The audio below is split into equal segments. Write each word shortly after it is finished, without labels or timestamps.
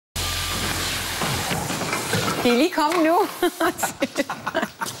De er lige kommet nu.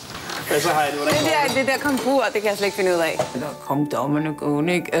 Hvad så, Heidi? Det der komfur, det kan jeg slet ikke finde ud af. Der kom dommerne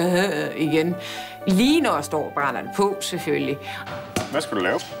gående, ikke? Igen. Lige når jeg står og brænder det på, selvfølgelig. Hvad skal du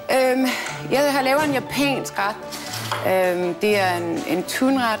lave? Jeg har lavet en japansk ret. Det er en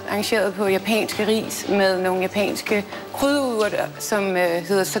tunret arrangeret på japanske ris med nogle japanske krydderurter, som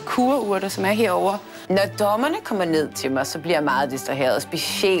hedder sakura-urter, som er herovre. Når dommerne kommer ned til mig, så bliver jeg meget distraheret.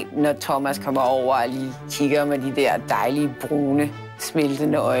 Specielt når Thomas kommer over og lige kigger med de der dejlige brune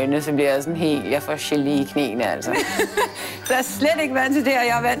smeltende øjne, så bliver jeg sådan helt, jeg får gelé i knæene, altså. Så jeg er slet ikke vant til det, og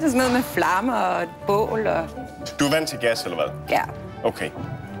jeg er vant til sådan noget med flammer og et bål og... Du er vant til gas, eller hvad? Ja. Okay.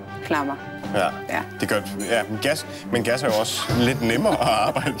 Flammer. Ja. Ja. Det gør... Ja, men gas er jo også lidt nemmere at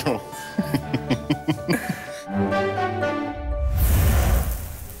arbejde på.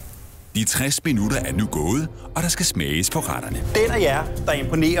 De 60 minutter er nu gået, og der skal smages på retterne. Den af jer, der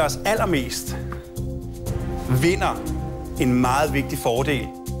imponerer os allermest, vinder en meget vigtig fordel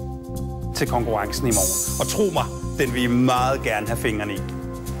til konkurrencen i morgen. Og tro mig, den vil I meget gerne have fingrene i.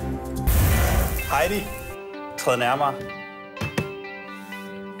 Heidi, træd nærmere.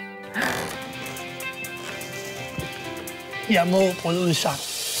 Jeg må bryde ud i sang.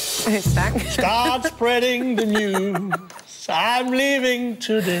 Sang? Start spreading the news. I'm leaving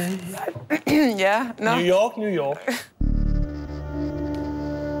today. Ja, nå. New York, New York.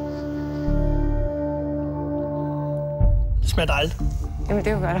 Det smager dejligt. Jamen,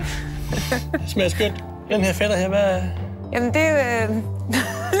 det er jo godt. Det smager skønt. Den her fætter her, hvad... Jamen, det er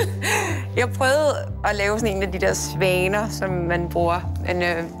jeg prøvede at lave sådan en af de der svaner, som man bruger. Men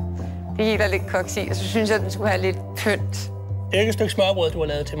det gik der lidt koks i, og så synes jeg, at den skulle have lidt pynt. Det er ikke et stykke smørbrød, du har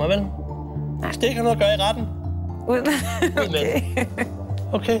lavet til mig, vel? Nej. Stik har noget at gøre i retten. Ud. Okay.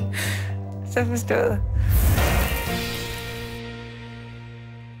 Okay. Så forstået.